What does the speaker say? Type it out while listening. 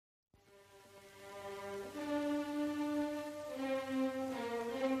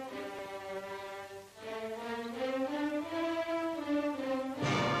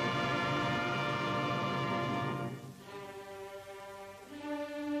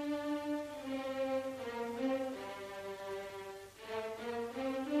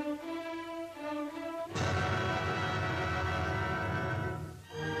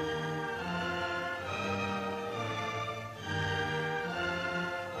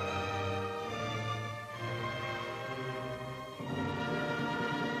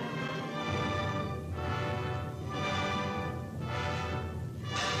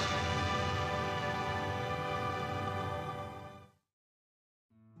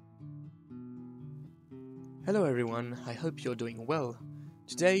Hello everyone, I hope you're doing well.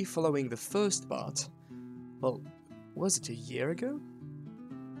 Today, following the first part, well, was it a year ago?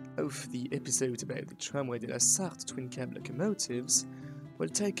 Of the episode about the Tramway de la Sarthe twin-cab locomotives, we'll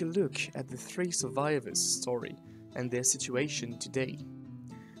take a look at the three survivors' story and their situation today.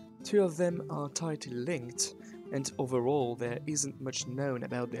 Two of them are tightly linked, and overall there isn't much known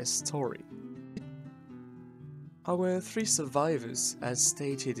about their story. Our three survivors, as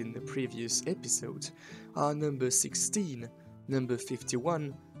stated in the previous episode, are number 16, number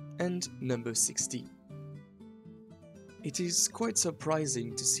 51, and number 60. It is quite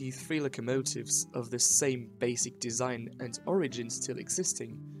surprising to see three locomotives of the same basic design and origin still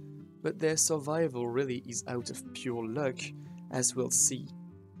existing, but their survival really is out of pure luck, as we'll see.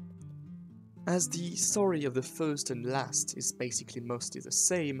 As the story of the first and last is basically mostly the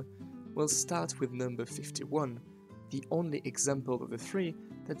same, we'll start with number 51, the only example of the three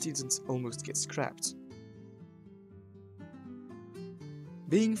that didn't almost get scrapped.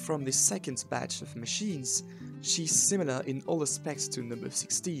 Being from the second batch of machines, she's similar in all aspects to number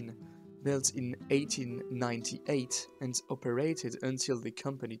 16, built in 1898 and operated until the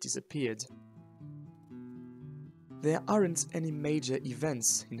company disappeared. There aren't any major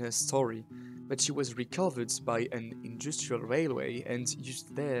events in her story, but she was recovered by an industrial railway and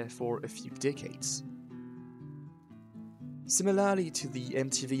used there for a few decades. Similarly to the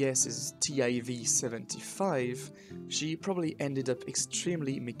MTVS's TIV-75, she probably ended up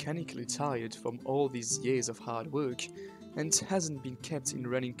extremely mechanically tired from all these years of hard work and hasn't been kept in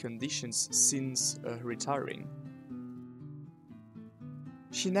running conditions since retiring.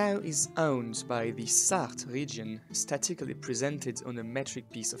 She now is owned by the Sarthe region, statically presented on a metric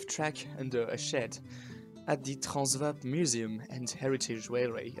piece of track under a shed, at the Tramways Museum and Heritage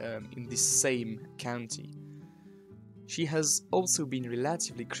Railway in this same county. She has also been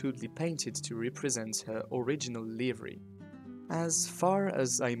relatively crudely painted to represent her original livery. As far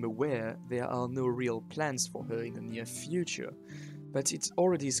as I'm aware, there are no real plans for her in the near future, but it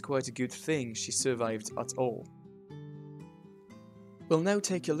already is quite a good thing she survived at all. We'll now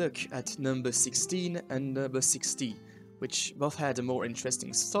take a look at number 16 and number 60, which both had a more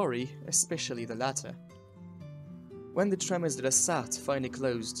interesting story, especially the latter. When the Tramways de la Sarthe finally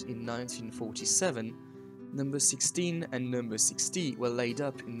closed in 1947, number 16 and number 60 were laid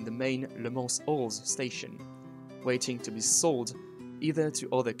up in the main Le Mans Halls station, waiting to be sold either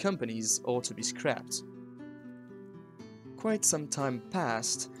to other companies or to be scrapped. Quite some time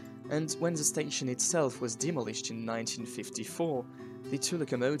passed, and when the station itself was demolished in 1954, the two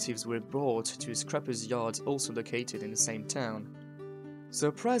locomotives were brought to a scrapper's yard also located in the same town.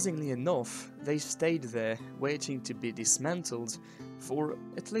 Surprisingly enough, they stayed there waiting to be dismantled for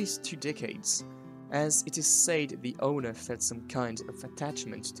at least 2 decades, as it is said the owner felt some kind of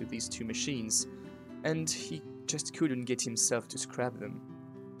attachment to these two machines, and he just couldn't get himself to scrap them.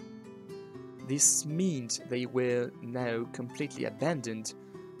 This meant they were now completely abandoned,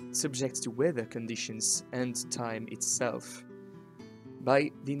 subject to weather conditions and time itself.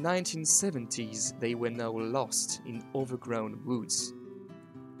 By the 1970s, they were now lost in overgrown woods.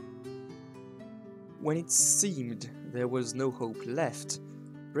 When it seemed there was no hope left,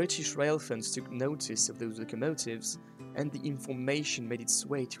 British rail funds took notice of those locomotives, and the information made its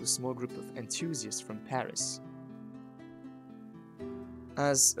way to a small group of enthusiasts from Paris.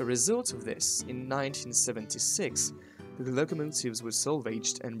 As a result of this, in 1976, the locomotives were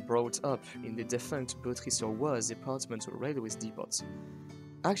salvaged and brought up in the defunct Bautry-sur-Oise departmental railways depot,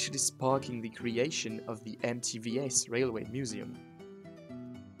 actually sparking the creation of the MTVS Railway Museum.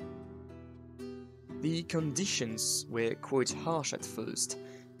 The conditions were quite harsh at first,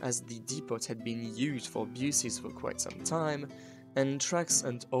 as the depot had been used for abuses for quite some time, and tracks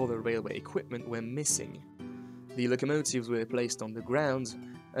and other railway equipment were missing. The locomotives were placed on the ground,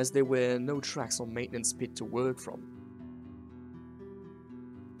 as there were no tracks or maintenance pit to work from.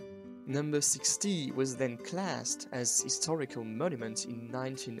 Number 60 was then classed as historical monument in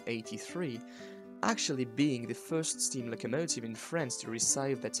 1983, actually being the first steam locomotive in France to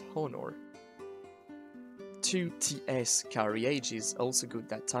receive that honor. 2 TS carriages also got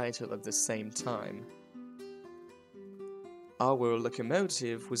that title at the same time. Our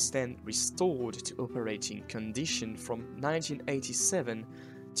locomotive was then restored to operating condition from 1987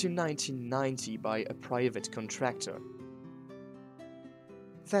 to 1990 by a private contractor.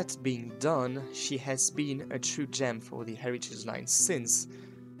 That being done, she has been a true gem for the Heritage Line since,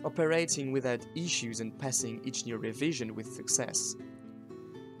 operating without issues and passing each new revision with success.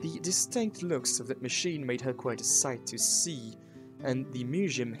 The distinct looks of that machine made her quite a sight to see, and the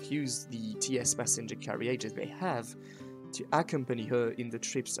museum used the TS passenger carriages they have to accompany her in the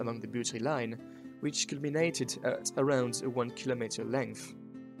trips along the Bautry line, which culminated at around a 1 kilometer length.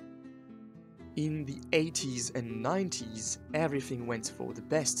 In the 80s and 90s, everything went for the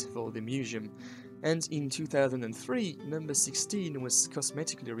best for the museum, and in 2003, number 16 was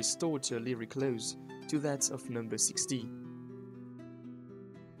cosmetically restored to a lyric close to that of number 60.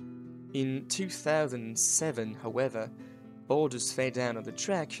 In 2007, however, borders fell down on the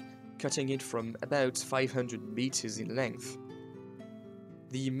track, cutting it from about 500 meters in length.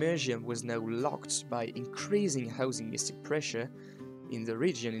 The museum was now locked by increasing housing mystic pressure in the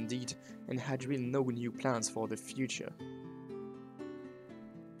region indeed, and had really no new plans for the future.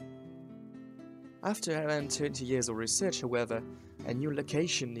 After around 20 years of research, however, a new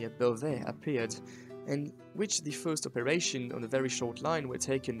location near Beauvais appeared, in which the first operation on a very short line were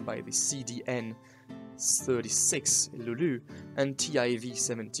taken by the CDN 36 Lulu and TIV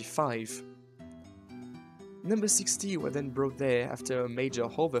 75. Number 60 were then brought there after a major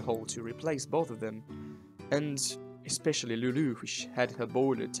overhaul to replace both of them, and especially Lulu, which had her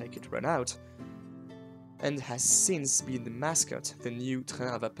boiler ticket run out, and has since been the mascot of the new Train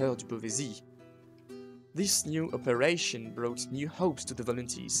à Vapeur du Beauvaisis. This new operation brought new hopes to the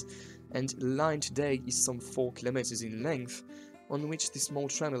volunteers, and the line today is some 4 kilometers in length, on which the small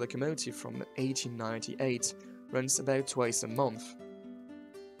tramway locomotive from 1898 runs about twice a month.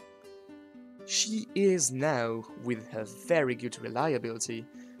 She is now, with her very good reliability,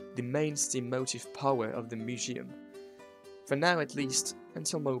 the main steam motive power of the museum. For now at least,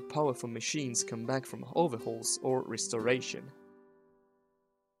 until more powerful machines come back from overhauls or restoration.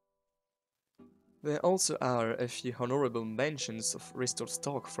 There also are a few honorable mentions of restored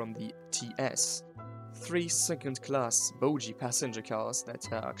stock from the TS. 3 second-class bogie passenger cars that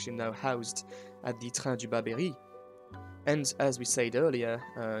are actually now housed at the Train du Barberie. And as we said earlier,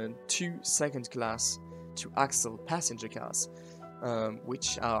 2 second-class 2-axle passenger cars,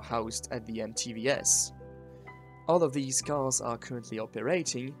 which are housed at the MTVS. All of these cars are currently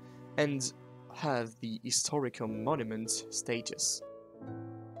operating and have the historical monument status.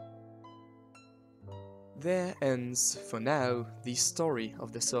 There ends, for now, the story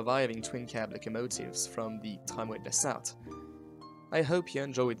of the surviving twin-cab locomotives from the Tramways de Sarthe. I hope you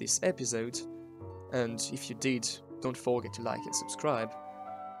enjoyed this episode, and if you did, don't forget to like and subscribe.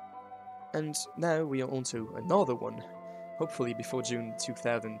 And now we are on to another one, hopefully before June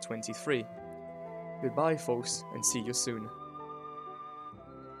 2023. Goodbye folks, and see you soon.